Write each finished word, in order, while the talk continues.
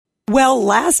Well,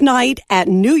 last night at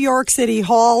New York City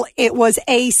Hall, it was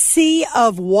a sea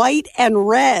of white and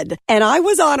red. And I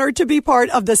was honored to be part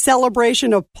of the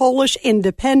celebration of Polish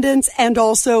independence and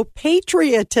also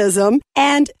patriotism.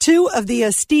 And two of the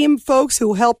esteemed folks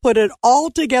who helped put it all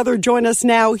together join us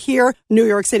now here, New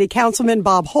York City Councilman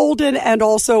Bob Holden and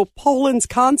also Poland's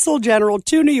Consul General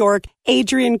to New York,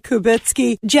 Adrian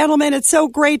Kubicki. Gentlemen, it's so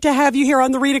great to have you here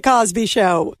on the Rita Cosby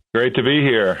Show. Great to be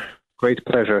here. Great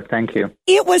pleasure. Thank you.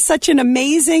 It was such an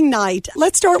amazing night.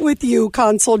 Let's start with you,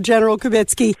 Consul General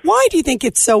Kubicki. Why do you think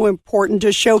it's so important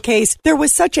to showcase there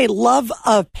was such a love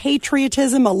of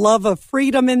patriotism, a love of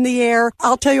freedom in the air?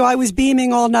 I'll tell you, I was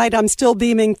beaming all night. I'm still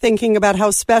beaming, thinking about how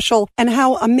special and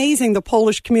how amazing the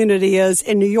Polish community is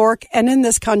in New York and in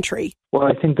this country. Well,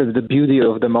 I think that the beauty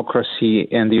of democracy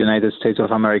in the United States of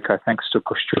America, thanks to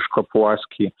Kościuszko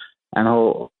Pułaski and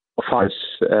all of us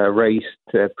raised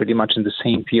pretty much in the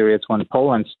same period when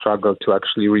Poland struggled to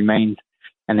actually remain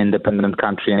an independent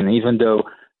country. And even though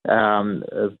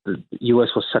the U.S.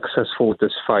 was successful with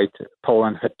this fight,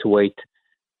 Poland had to wait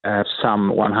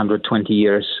some 120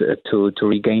 years to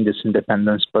regain this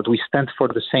independence. But we stand for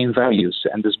the same values,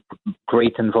 and this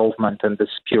great involvement and the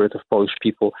spirit of Polish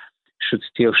people should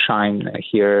still shine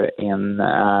here in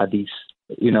these,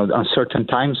 uncertain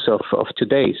times of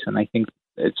today's. And I think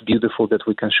it's beautiful that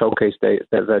we can showcase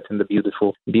that in the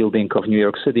beautiful building of New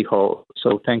York City Hall.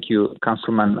 So thank you,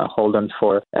 Councilman Holden,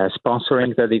 for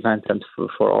sponsoring that event and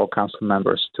for all council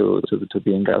members to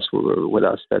being with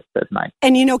us that night.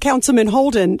 And, Councilman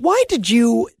Holden, why did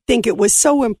you think it was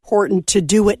so important to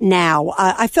do it now?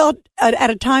 I felt at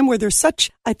a time where there's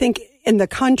such, I think, in the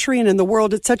country and in the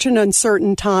world, it's such an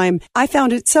uncertain time. I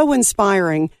found it so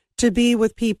inspiring to be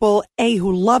with people,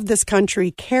 who love this country,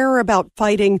 care about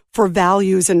fighting for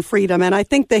values and freedom. And I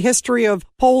think the history of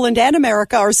Poland and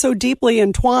America are so deeply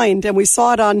entwined. And we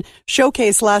saw it on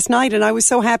Showcase last night. And I was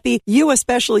so happy, you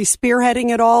especially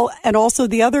spearheading it all, and also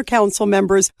the other council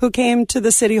members who came to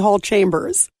the City Hall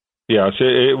chambers. Yes,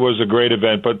 it was a great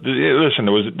event. But listen,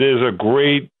 there's a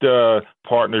great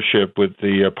partnership with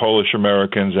the Polish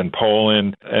Americans and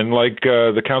Poland. And like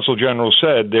the Consul General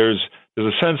said, there's a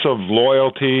sense of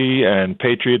loyalty and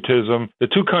patriotism. The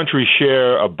two countries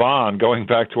share a bond going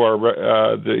back to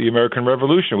the American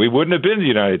Revolution. We wouldn't have been the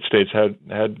United States had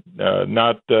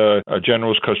not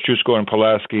Generals Kościuszko and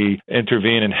Pulaski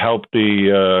intervene and help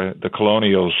the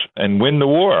colonials and win the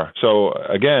war. So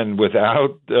again,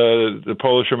 without the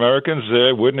Polish Americans,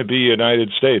 there wouldn't be a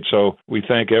United States. So we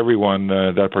thank everyone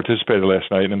that participated last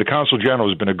night. And the Consul General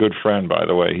has been a good friend, by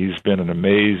the way. He's been an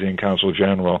amazing Consul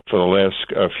General for the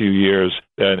last few years.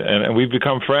 And we've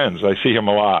become friends. I see him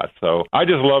a lot. So I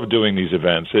just love doing these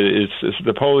events. It's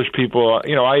the Polish people.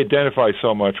 I identify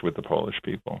so much with the Polish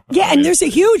people. Yeah, and there's a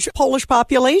huge Polish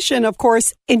population, of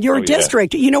course, in your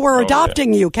district. Yeah. We're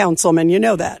adopting you, Councilman. You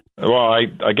know that. Well, I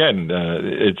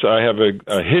have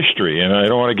a history, and I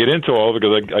don't want to get into all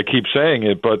because I keep saying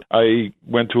it, but I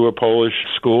went to a Polish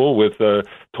school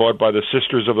taught by the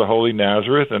Sisters of the Holy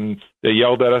Nazareth, and they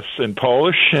yelled at us in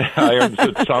Polish. I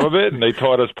understood some of it, and they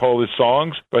taught us Polish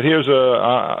songs. But here's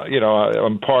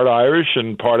I'm part Irish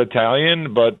and part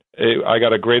Italian, but I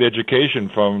got a great education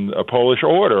from a Polish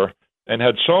order and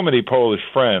had so many Polish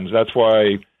friends. That's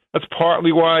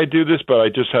partly why I do this, but I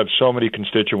just have so many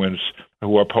constituents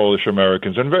who are Polish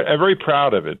Americans, and very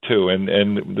proud of it, too. And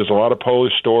there's a lot of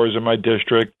Polish stores in my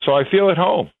district, so I feel at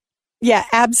home. Yeah,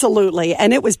 absolutely.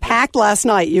 And it was packed last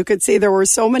night. You could see there were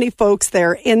so many folks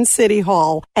there in City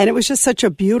Hall, and it was just such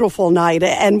a beautiful night.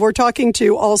 And we're talking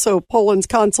to also Poland's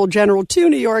Consul General to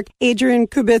New York, Adrian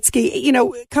Kubicki.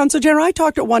 Consul General, I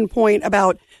talked at one point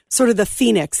about sort of the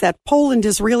phoenix, that Poland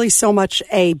is really so much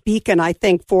a beacon, I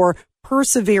think, for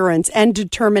perseverance and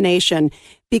determination,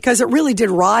 because it really did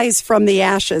rise from the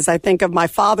ashes. I think of my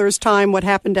father's time, what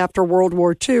happened after World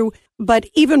War II. But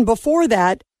even before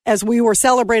that, as we were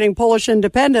celebrating Polish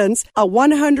independence,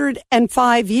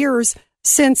 105 years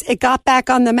since it got back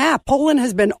on the map. Poland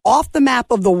has been off the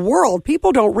map of the world.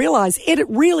 People don't realize it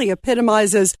really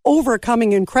epitomizes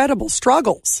overcoming incredible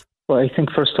struggles. Well, I think,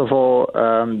 first of all,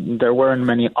 there weren't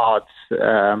many odds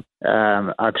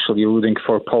actually rooting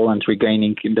for Poland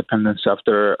regaining independence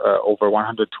after over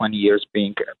 120 years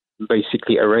being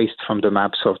basically erased from the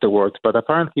maps of the world. But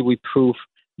apparently we prove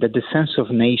that the sense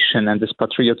of nation and this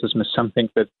patriotism is something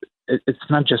that it's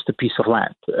not just a piece of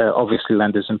land. Obviously,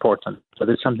 land is important, but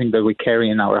it's something that we carry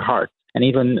in our heart. And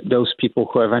even those people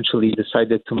who eventually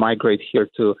decided to migrate here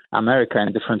to America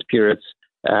in different periods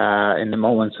in the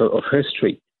moments of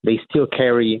history, they still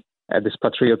carry this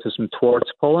patriotism towards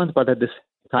Poland, but at the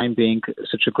same time being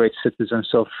such a great citizens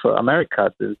of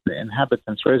America, the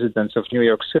inhabitants, residents of New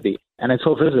York City. And it's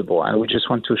all visible, and we just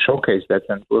want to showcase that.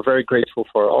 And we're very grateful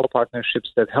for all partnerships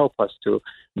that help us to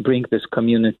bring this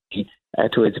community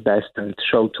to its best and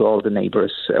show to all the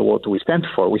neighbors what we stand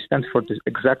for. We stand for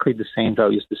exactly the same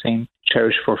values, the same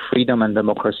cherish for freedom and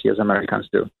democracy as Americans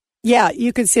do. Yeah,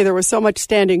 you could see there was so much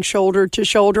standing shoulder to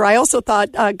shoulder. I also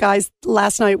thought, guys,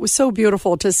 last night was so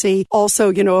beautiful to see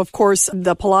also, of course,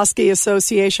 the Pulaski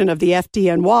Association of the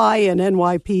FDNY and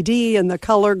NYPD and the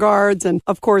color guards. And,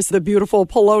 of course, the beautiful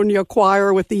Polonia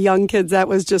choir with the young kids. That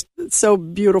was just so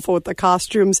beautiful with the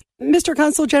costumes. Mr.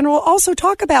 Consul General, also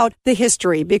talk about the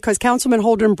history, because Councilman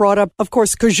Holden brought up, of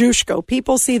course, Kosciuszko.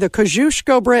 People see the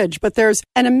Kosciuszko Bridge, but there's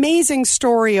an amazing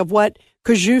story of what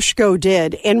Kosciuszko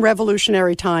did in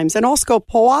revolutionary times, and also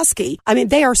Pulaski. I mean,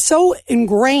 they are so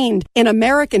ingrained in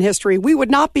American history. We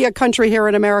would not be a country here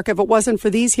in America if it wasn't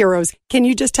for these heroes. Can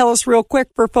you just tell us real quick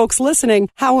for folks listening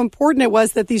how important it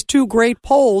was that these two great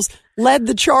Poles led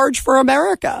the charge for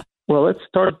America? Well, let's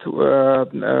start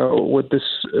with this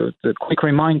the quick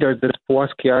reminder that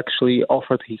Pulaski actually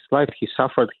offered his life. He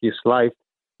suffered his life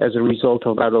as a result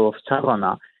of the Battle of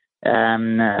Savannah,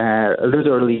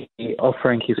 literally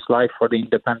offering his life for the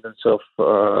independence of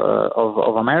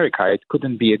America. It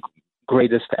couldn't be a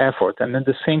greatest effort. And at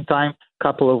the same time, a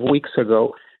couple of weeks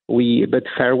ago, we bid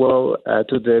farewell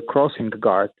to the crossing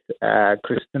guard,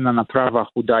 Krystyna Naprawa,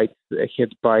 who died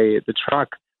hit by the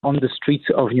truck on the streets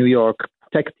of New York,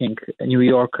 protecting New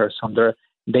Yorkers on their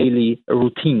daily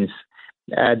routines.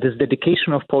 This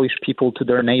dedication of Polish people to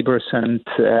their neighbors and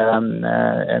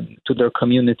to their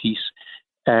communities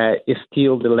is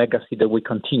still the legacy that we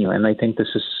continue. And I think this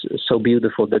is so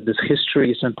beautiful that this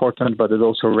history is important, but it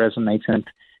also resonates and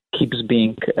keeps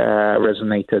being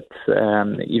resonated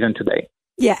even today.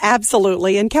 Yeah,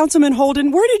 absolutely. And Councilman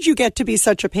Holden, where did you get to be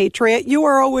such a patriot? You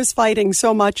are always fighting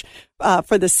so much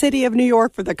for the city of New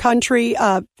York, for the country,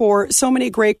 for so many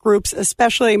great groups,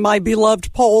 especially my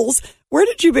beloved Poles. Where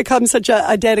did you become such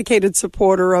a dedicated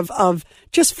supporter of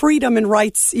just freedom and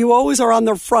rights? You always are on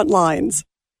the front lines.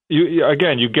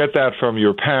 You get that from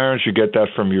your parents, you get that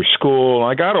from your school.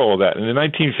 I got all of that. In the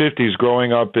 1950s,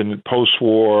 growing up in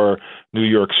post-war New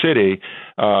York City,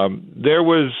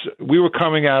 we were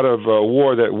coming out of a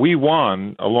war that we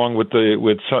won, along with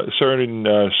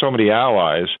so many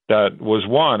allies that was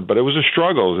won, but it was a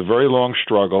struggle. It was a very long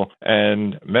struggle,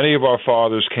 and many of our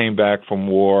fathers came back from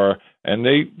war. And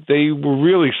they were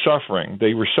really suffering.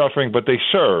 They were suffering, but they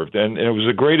served, and it was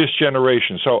the greatest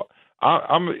generation. So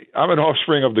I'm an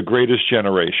offspring of the greatest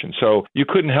generation, so you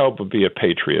couldn't help but be a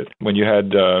patriot when you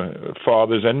had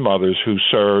fathers and mothers who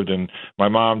served. And my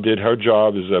mom did her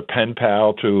job as a pen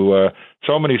pal to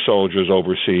so many soldiers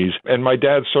overseas. And my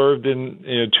dad served in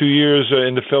 2 years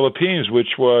in the Philippines,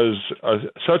 which was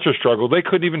such a struggle. They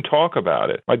couldn't even talk about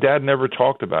it. My dad never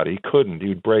talked about it. He couldn't. He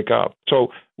would break up. So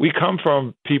we come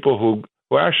from people who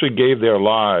actually gave their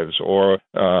lives or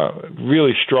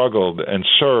really struggled and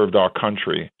served our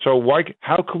country. So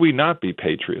how could we not be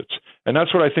patriots? And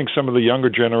that's what I think some of the younger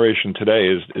generation today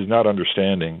is not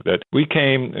understanding, that we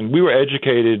came and we were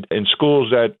educated in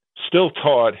schools that still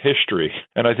taught history.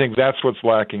 And I think that's what's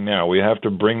lacking now. We have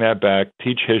to bring that back,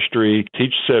 teach history,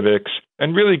 teach civics,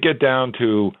 and really get down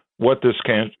to what this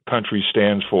country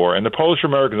stands for. And the Polish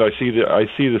Americans, I see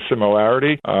the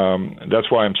similarity.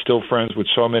 That's why I'm still friends with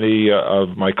so many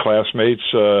of my classmates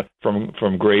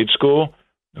from grade school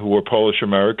who were Polish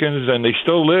Americans, and they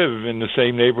still live in the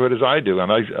same neighborhood as I do.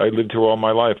 And I lived here all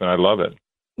my life, and I love it.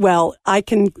 Well, I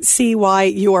can see why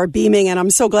you are beaming, and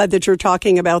I'm so glad that you're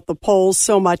talking about the Poles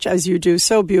so much as you do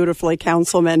so beautifully,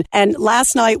 Councilman. And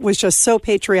last night was just so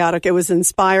patriotic. It was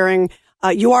inspiring.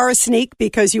 You are a sneak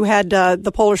because you had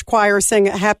the Polish choir sing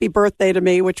Happy Birthday to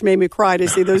Me, which made me cry to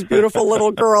see those beautiful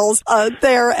little girls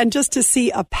there, and just to see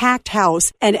a packed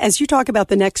house. And as you talk about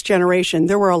the next generation,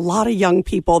 there were a lot of young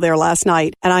people there last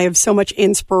night, and I have so much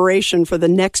inspiration for the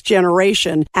next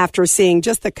generation after seeing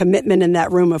just the commitment in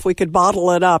that room. If we could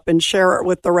bottle it up and share it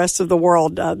with the rest of the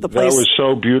world, the place. That was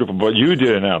so beautiful. But you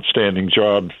did an outstanding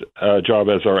job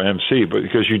as our MC, but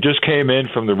because you just came in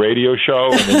from the radio show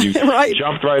and then you right.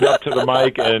 Jumped right up to the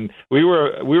Mike, and we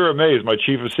were amazed. My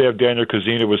chief of staff, Daniel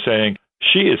Kozina, was saying,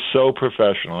 she is so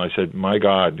professional. I said, my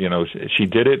God, she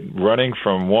did it running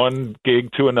from one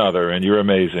gig to another, and you're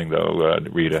amazing, though,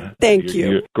 Rita. Thank you.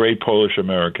 You're a great Polish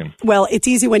American. Well, it's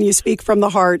easy when you speak from the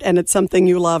heart, and it's something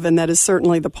you love, and that is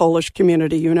certainly the Polish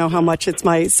community. You know how much it's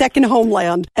my second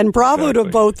homeland. And bravo exactly.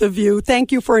 to both of you.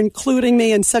 Thank you for including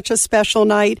me in such a special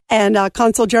night. And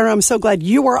Consul General, I'm so glad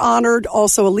you were honored.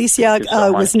 Also, Alicia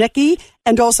Wisnicki.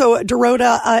 And also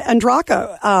Dorota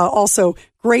Andraka, also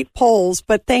great polls.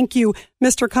 But thank you,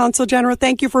 Mr. Consul General.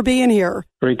 Thank you for being here.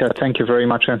 Rita, thank you very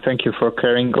much, and thank you for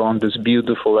carrying on this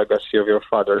beautiful legacy of your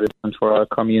father and for our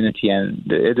community. And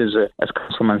it is, as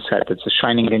Councilman said, it's a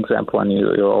shining example, and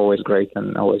you're always great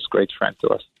and always a great friend to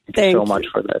us. Thank you so much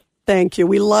for that. Thank you.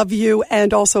 We love you.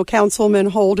 And also, Councilman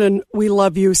Holden, we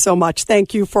love you so much.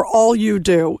 Thank you for all you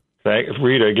do.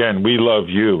 Rita, again, we love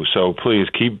you. So please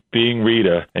keep being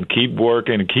Rita and keep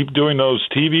working and keep doing those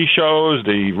TV shows,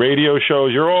 the radio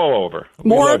shows. You're all over. We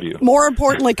love you. More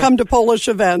importantly, come to Polish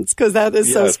events because that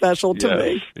is so special to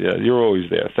me. Yeah, you're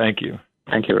always there. Thank you.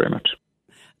 Thank you very much.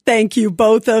 Thank you,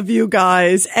 both of you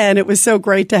guys. And it was so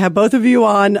great to have both of you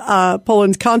on.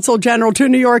 Poland's Consul General to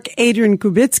New York, Adrian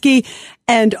Kubicki,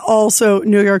 and also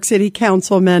New York City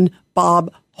Councilman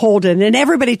Bob Holden. And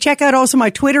everybody check out also my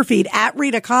Twitter feed at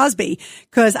Rita Cosby,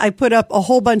 because I put up a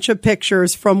whole bunch of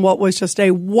pictures from what was just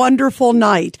a wonderful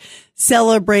night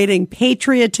celebrating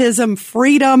patriotism,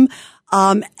 freedom.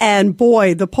 And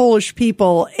boy, the Polish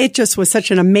people, it just was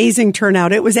such an amazing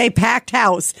turnout. It was a packed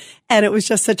house, and it was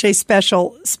just such a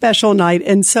special, special night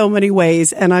in so many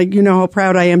ways. And you know how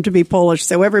proud I am to be Polish.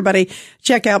 So everybody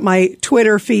check out my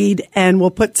Twitter feed, and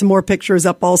we'll put some more pictures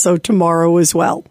up also tomorrow as well.